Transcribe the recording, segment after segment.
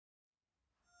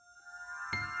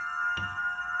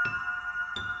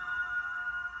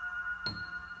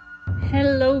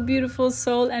Hello, beautiful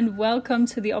soul, and welcome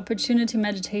to the Opportunity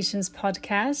Meditations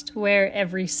podcast, where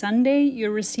every Sunday you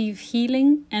receive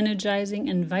healing, energizing,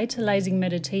 and vitalizing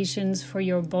meditations for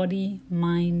your body,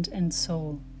 mind, and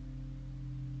soul.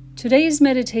 Today's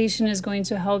meditation is going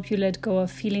to help you let go of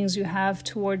feelings you have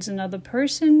towards another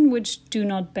person which do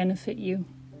not benefit you.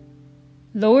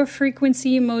 Lower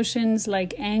frequency emotions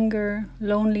like anger,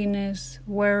 loneliness,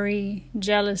 worry,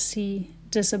 jealousy,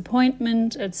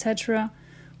 disappointment, etc.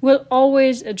 will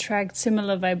always attract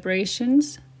similar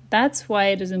vibrations. That's why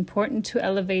it is important to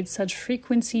elevate such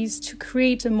frequencies to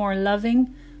create a more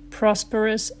loving,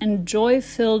 prosperous, and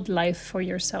joy-filled life for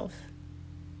yourself.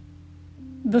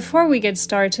 Before we get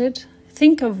started,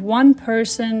 think of one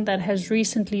person that has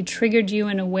recently triggered you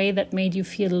in a way that made you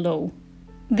feel low.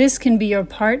 This can be your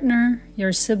partner,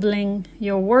 your sibling,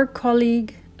 your work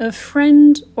colleague, a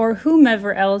friend, or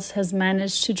whomever else has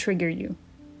managed to trigger you.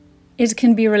 It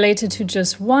can be related to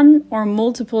just one or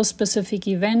multiple specific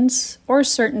events or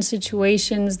certain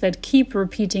situations that keep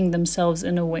repeating themselves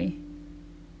in a way.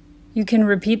 You can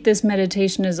repeat this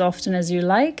meditation as often as you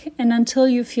like and until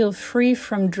you feel free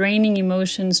from draining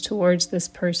emotions towards this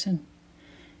person.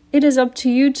 It is up to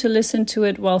you to listen to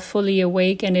it while fully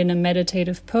awake and in a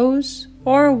meditative pose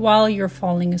or while you're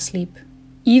falling asleep.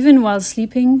 Even while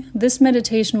sleeping, this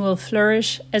meditation will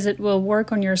flourish as it will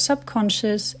work on your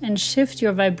subconscious and shift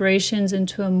your vibrations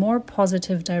into a more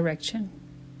positive direction.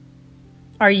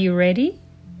 Are you ready?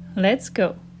 Let's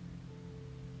go.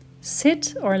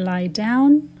 Sit or lie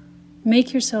down,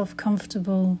 make yourself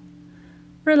comfortable,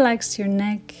 relax your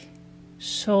neck,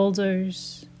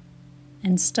 shoulders,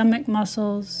 and stomach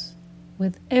muscles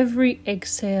with every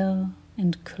exhale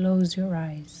and close your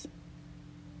eyes.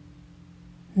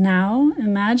 Now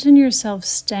imagine yourself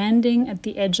standing at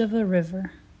the edge of a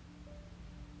river.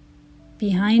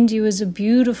 Behind you is a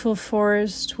beautiful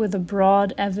forest with a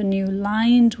broad avenue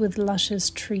lined with luscious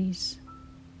trees.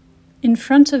 In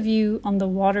front of you on the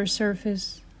water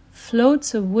surface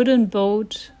floats a wooden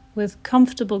boat with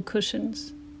comfortable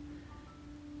cushions.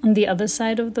 On the other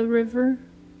side of the river,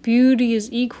 beauty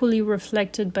is equally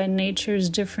reflected by nature's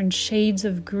different shades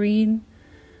of green,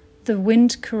 the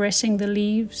wind caressing the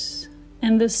leaves,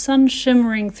 and the sun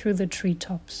shimmering through the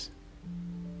treetops.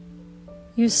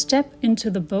 You step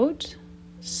into the boat,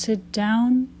 sit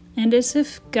down, and as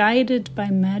if guided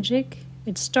by magic,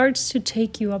 it starts to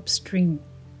take you upstream.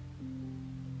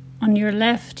 On your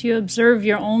left, you observe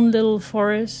your own little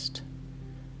forest.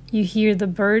 You hear the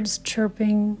birds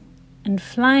chirping and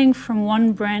flying from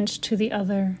one branch to the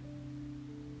other.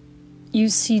 You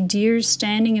see deer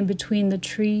standing in between the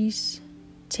trees,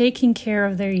 taking care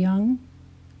of their young.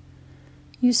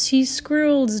 You see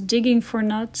squirrels digging for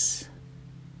nuts,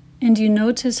 and you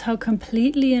notice how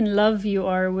completely in love you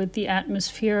are with the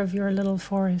atmosphere of your little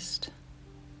forest.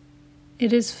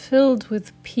 It is filled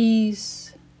with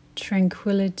peace,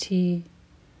 tranquility,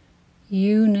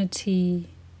 unity,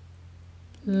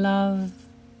 love,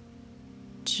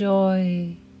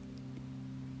 joy,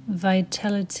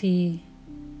 vitality,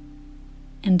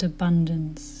 and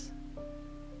abundance.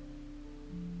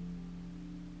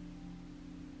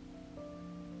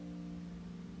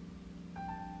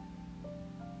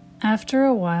 After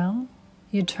a while,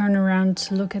 you turn around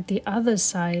to look at the other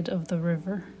side of the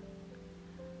river,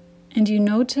 and you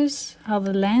notice how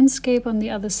the landscape on the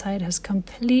other side has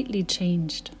completely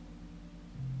changed.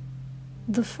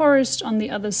 The forest on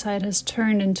the other side has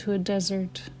turned into a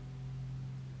desert.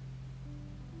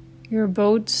 Your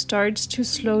boat starts to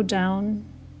slow down,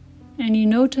 and you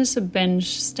notice a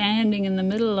bench standing in the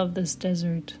middle of this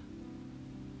desert.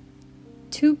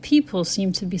 Two people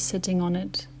seem to be sitting on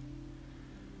it.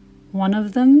 One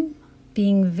of them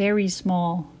being very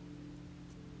small.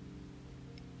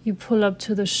 You pull up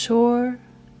to the shore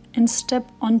and step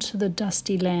onto the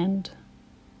dusty land.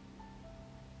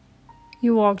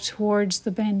 You walk towards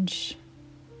the bench.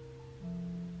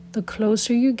 The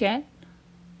closer you get,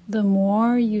 the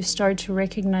more you start to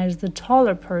recognize the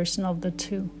taller person of the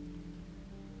two.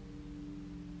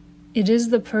 It is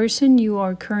the person you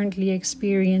are currently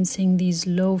experiencing these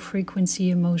low frequency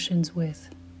emotions with.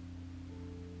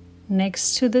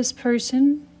 Next to this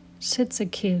person sits a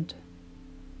kid.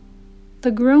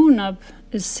 The grown-up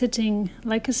is sitting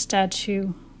like a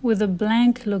statue with a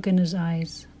blank look in his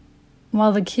eyes,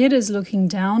 while the kid is looking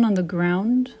down on the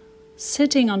ground,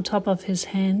 sitting on top of his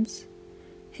hands,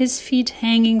 his feet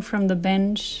hanging from the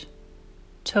bench,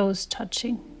 toes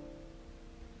touching.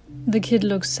 The kid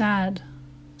looks sad,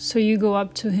 so you go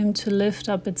up to him to lift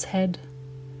up its head,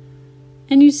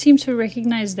 and you seem to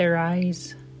recognize their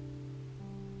eyes.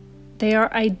 They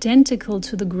are identical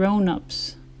to the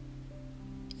grown-ups.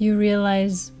 You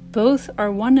realize Both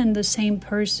are one and the same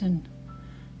person,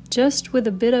 just with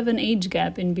a bit of an age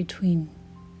gap in between.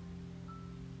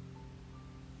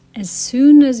 As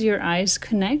soon as your eyes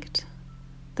connect,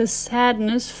 the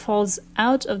sadness falls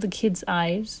out of the kid's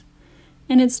eyes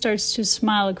and it starts to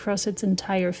smile across its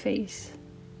entire face.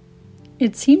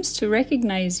 It seems to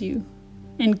recognize you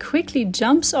and quickly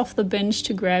jumps off the bench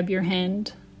to grab your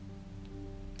hand.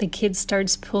 The kid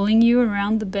starts pulling you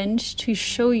around the bench to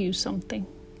show you something.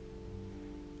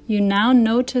 You now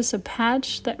notice a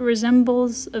patch that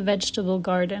resembles a vegetable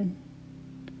garden.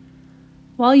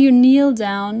 While you kneel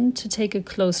down to take a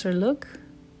closer look,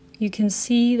 you can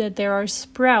see that there are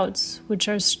sprouts which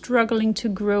are struggling to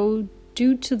grow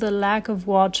due to the lack of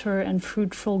water and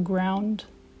fruitful ground.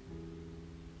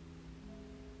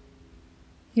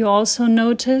 You also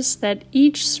notice that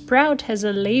each sprout has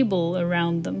a label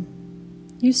around them.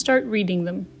 You start reading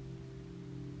them.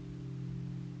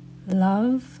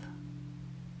 Love,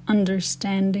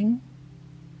 understanding,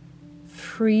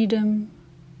 freedom,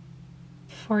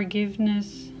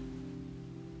 forgiveness,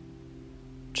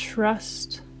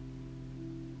 trust,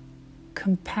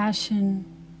 compassion,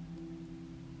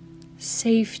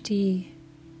 safety,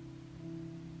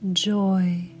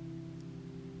 joy,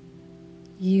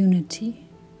 unity.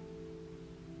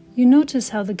 You notice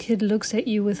how the kid looks at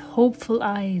you with hopeful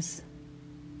eyes.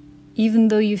 Even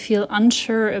though you feel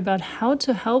unsure about how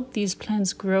to help these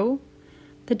plants grow,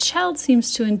 the child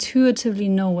seems to intuitively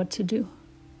know what to do.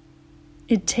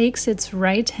 It takes its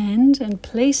right hand and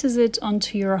places it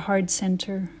onto your heart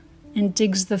center and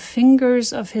digs the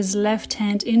fingers of his left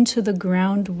hand into the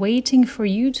ground, waiting for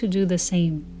you to do the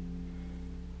same.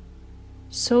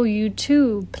 So you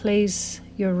too place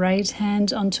your right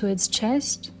hand onto its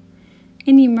chest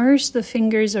and immerse the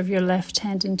fingers of your left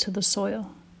hand into the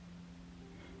soil.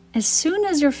 As soon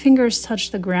as your fingers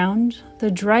touch the ground,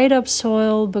 the dried up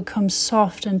soil becomes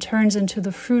soft and turns into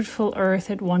the fruitful earth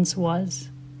it once was.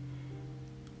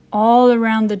 All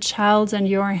around the child and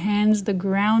your hands, the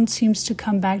ground seems to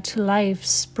come back to life,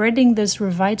 spreading this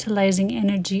revitalizing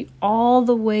energy all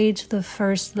the way to the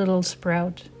first little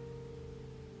sprout.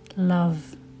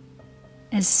 Love.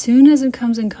 As soon as it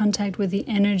comes in contact with the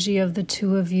energy of the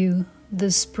two of you,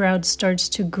 the sprout starts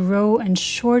to grow and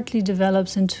shortly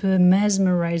develops into a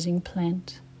mesmerizing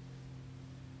plant.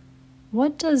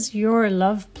 What does your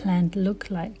love plant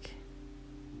look like?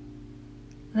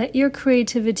 Let your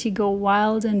creativity go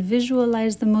wild and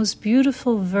visualize the most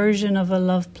beautiful version of a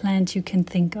love plant you can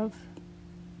think of.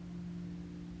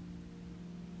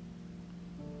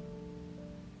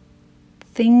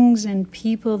 Things and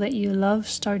people that you love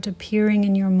start appearing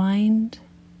in your mind.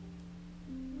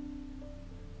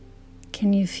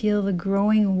 Can you feel the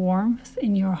growing warmth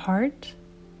in your heart?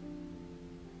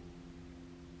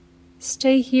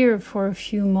 Stay here for a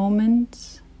few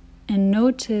moments and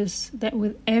notice that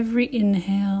with every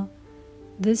inhale,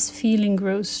 this feeling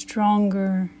grows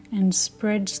stronger and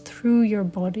spreads through your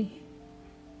body.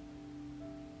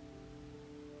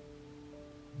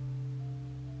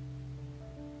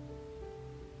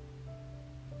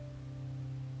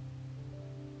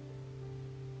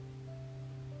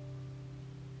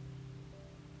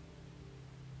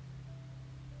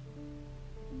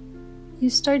 You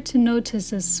start to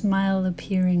notice a smile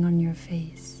appearing on your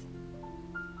face.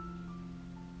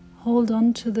 Hold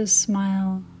on to the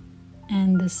smile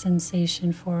and the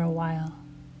sensation for a while.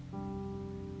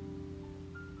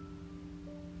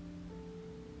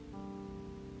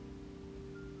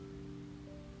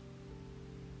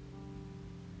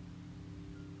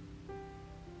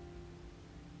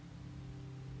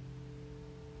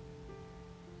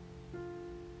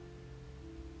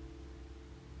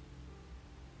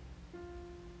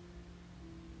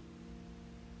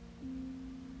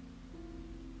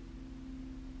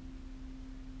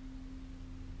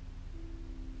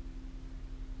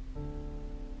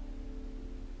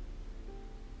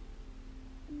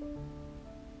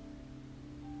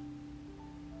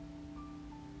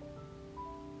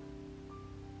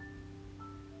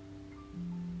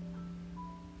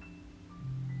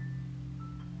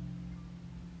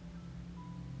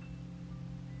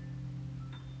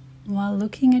 While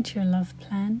looking at your love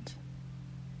plant,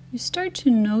 you start to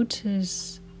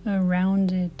notice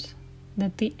around it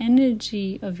that the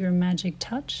energy of your magic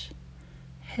touch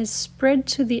has spread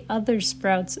to the other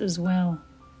sprouts as well.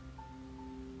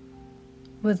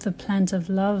 With the plant of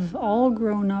love all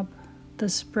grown up, the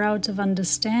sprout of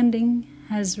understanding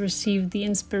has received the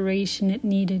inspiration it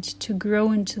needed to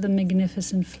grow into the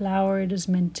magnificent flower it is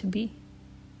meant to be.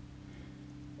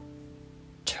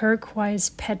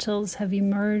 Turquoise petals have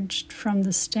emerged from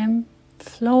the stem,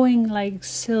 flowing like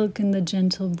silk in the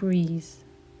gentle breeze.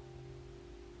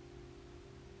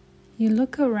 you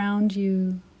look around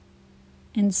you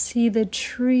and see the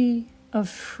tree of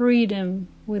freedom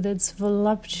with its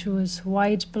voluptuous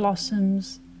white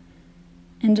blossoms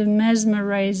and a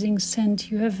mesmerizing scent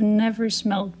you have never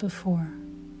smelled before.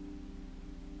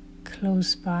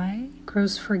 Close by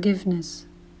grows forgiveness.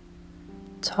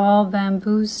 Tall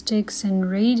bamboo sticks in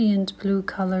radiant blue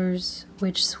colors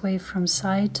which sway from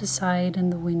side to side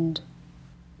in the wind.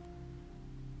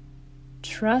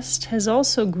 Trust has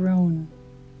also grown.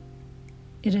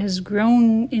 It has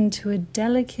grown into a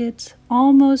delicate,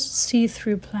 almost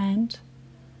see-through plant,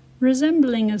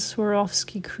 resembling a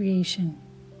Swarovski creation.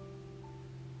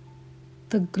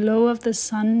 The glow of the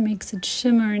sun makes it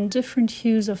shimmer in different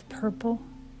hues of purple,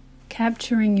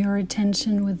 capturing your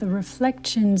attention with the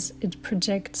reflections it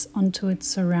projects onto its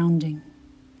surrounding.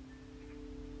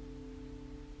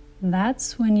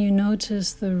 That's when you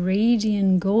notice the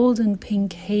radiant golden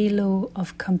pink halo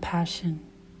of compassion.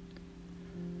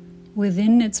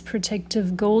 Within its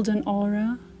protective golden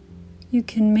aura, you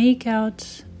can make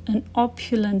out an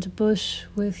opulent bush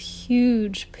with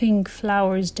huge pink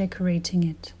flowers decorating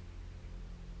it.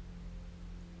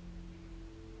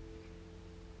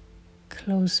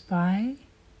 Close by,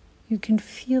 you can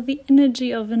feel the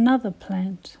energy of another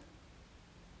plant.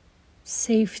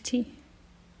 Safety.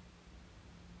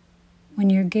 When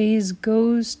your gaze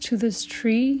goes to this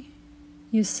tree,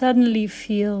 you suddenly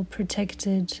feel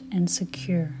protected and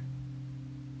secure.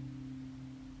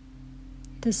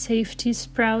 The safety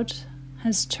sprout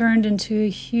has turned into a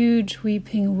huge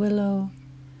weeping willow,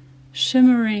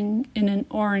 shimmering in an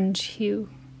orange hue.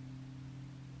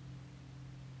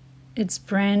 Its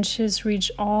branches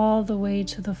reach all the way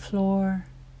to the floor.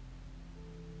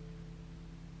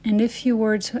 And if you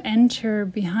were to enter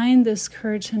behind this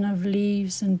curtain of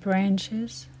leaves and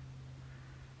branches,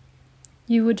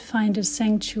 you would find a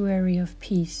sanctuary of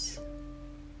peace.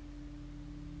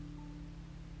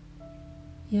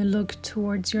 You look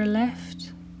towards your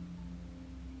left,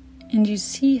 and you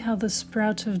see how the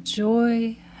sprout of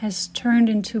joy has turned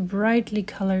into brightly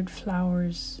colored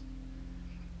flowers,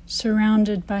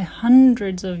 surrounded by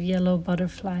hundreds of yellow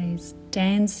butterflies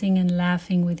dancing and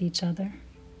laughing with each other.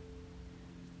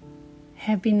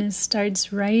 Happiness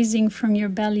starts rising from your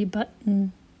belly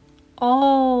button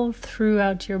all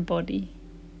throughout your body.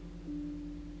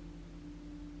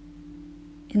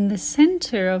 In the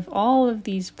center of all of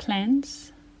these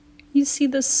plants, you see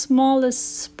the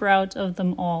smallest sprout of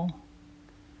them all.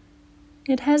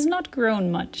 It has not grown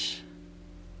much,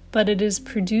 but it is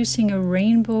producing a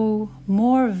rainbow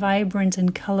more vibrant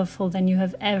and colorful than you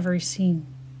have ever seen.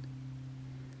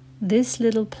 This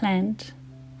little plant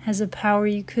has a power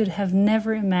you could have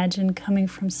never imagined coming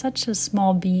from such a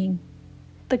small being.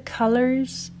 The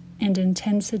colors and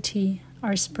intensity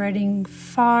are spreading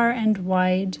far and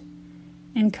wide,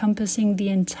 encompassing the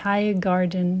entire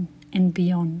garden and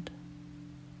beyond.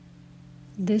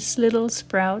 This little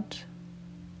sprout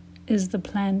is the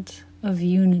plant of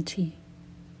unity,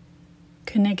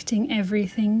 connecting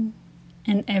everything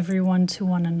and everyone to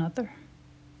one another.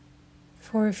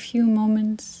 For a few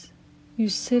moments, you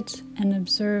sit and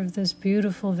observe this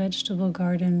beautiful vegetable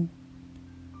garden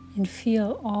and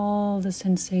feel all the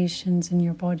sensations in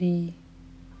your body.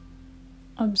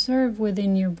 Observe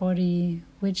within your body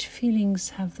which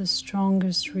feelings have the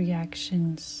strongest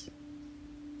reactions.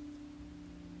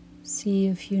 See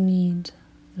if you need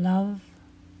love,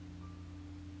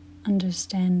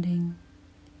 understanding,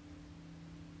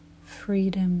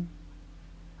 freedom,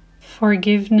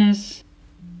 forgiveness,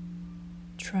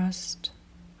 trust,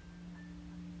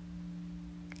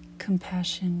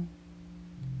 compassion,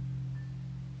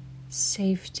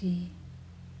 safety,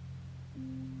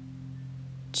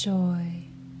 joy,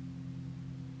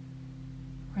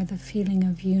 or the feeling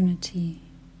of unity,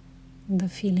 the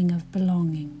feeling of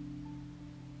belonging.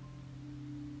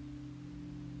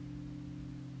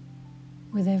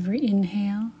 With every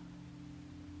inhale,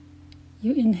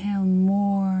 you inhale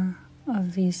more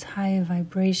of these high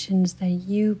vibrations that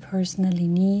you personally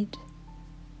need,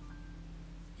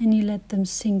 and you let them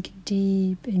sink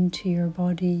deep into your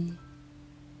body,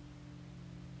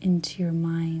 into your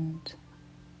mind,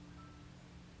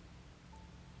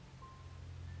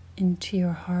 into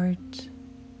your heart,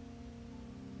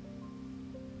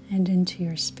 and into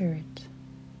your spirit.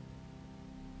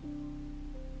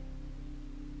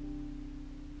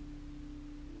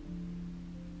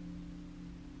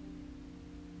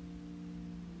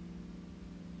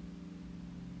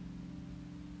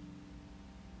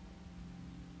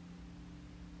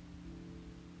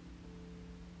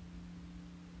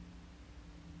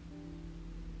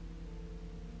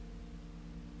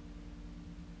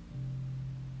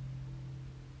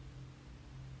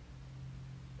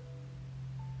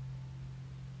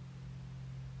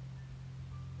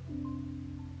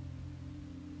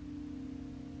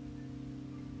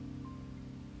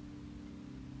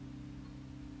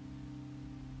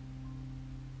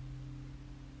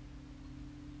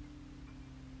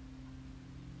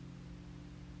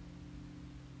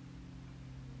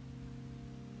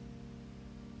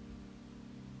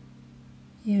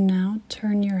 You now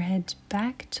turn your head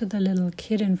back to the little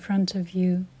kid in front of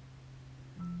you,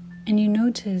 and you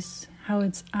notice how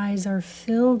its eyes are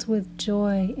filled with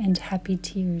joy and happy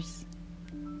tears.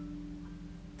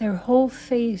 Their whole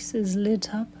face is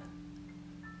lit up,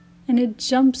 and it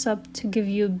jumps up to give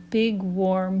you a big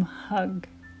warm hug.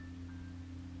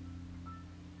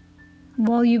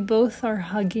 While you both are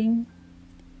hugging,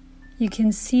 you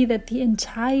can see that the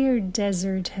entire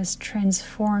desert has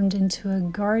transformed into a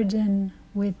garden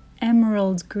with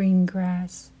emerald green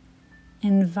grass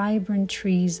and vibrant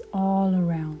trees all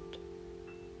around.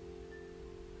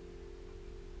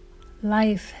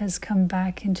 Life has come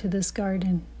back into this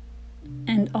garden,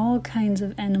 and all kinds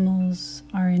of animals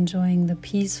are enjoying the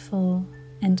peaceful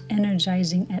and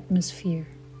energizing atmosphere.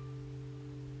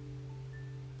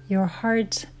 Your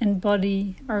heart and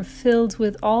body are filled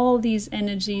with all these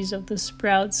energies of the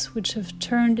sprouts which have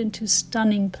turned into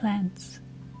stunning plants.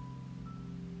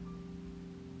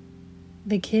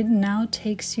 The kid now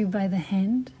takes you by the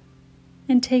hand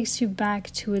and takes you back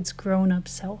to its grown-up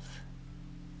self.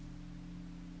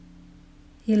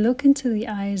 You look into the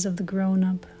eyes of the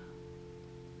grown-up,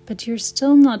 but you're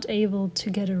still not able to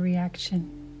get a reaction.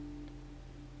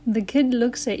 The kid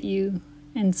looks at you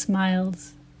and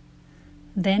smiles.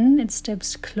 Then it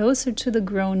steps closer to the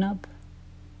grown-up,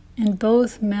 and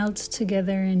both melt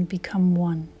together and become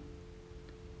one.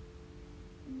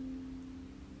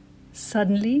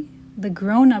 Suddenly, the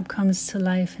grown-up comes to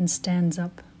life and stands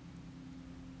up.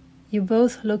 You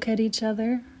both look at each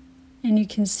other, and you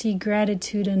can see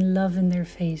gratitude and love in their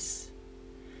face.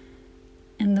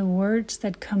 And the words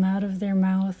that come out of their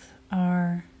mouth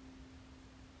are,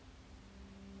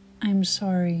 "I'm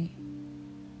sorry.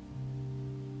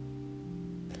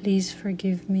 Please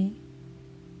forgive me.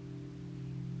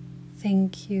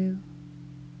 Thank you.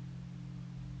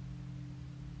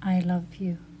 I love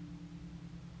you."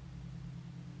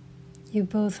 You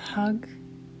both hug,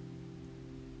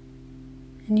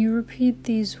 and you repeat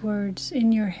these words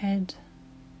in your head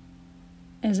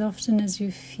as often as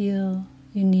you feel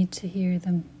you need to hear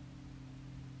them.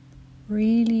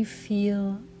 Really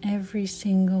feel every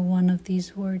single one of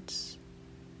these words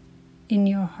in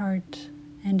your heart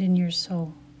and in your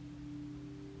soul.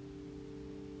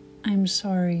 I'm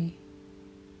sorry.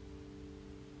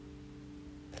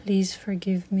 Please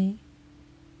forgive me.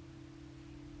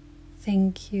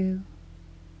 Thank you.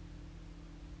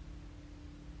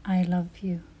 I love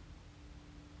you.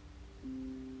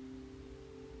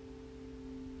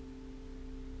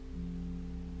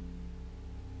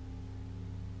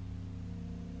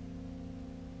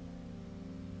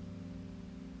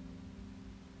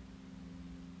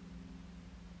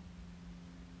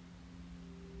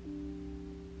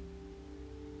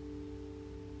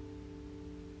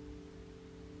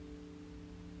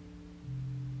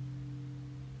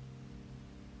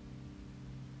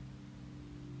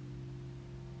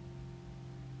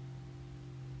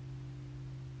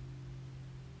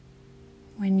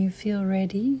 When you feel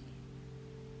ready,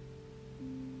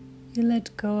 you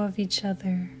let go of each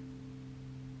other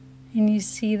and you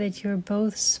see that you're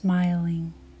both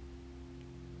smiling.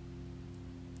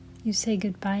 You say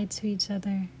goodbye to each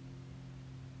other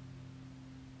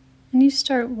and you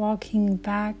start walking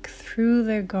back through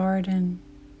their garden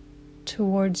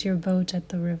towards your boat at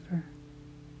the river.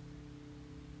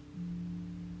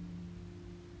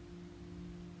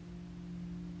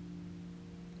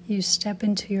 You step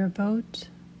into your boat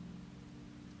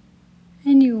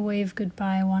and you wave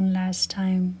goodbye one last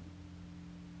time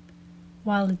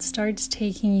while it starts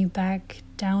taking you back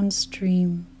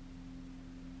downstream,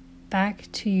 back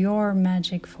to your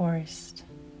magic forest.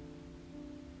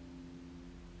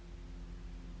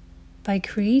 By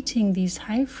creating these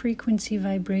high frequency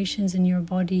vibrations in your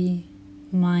body,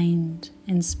 mind,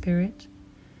 and spirit,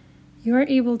 you are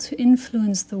able to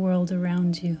influence the world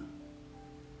around you.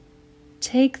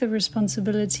 Take the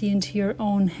responsibility into your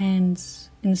own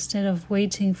hands instead of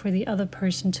waiting for the other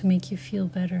person to make you feel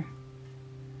better.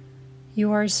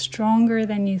 You are stronger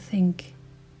than you think,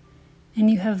 and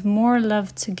you have more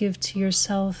love to give to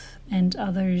yourself and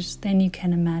others than you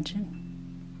can imagine.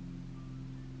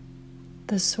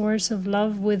 The source of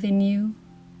love within you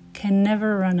can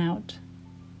never run out.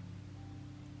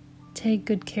 Take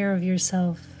good care of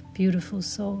yourself, beautiful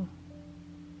soul.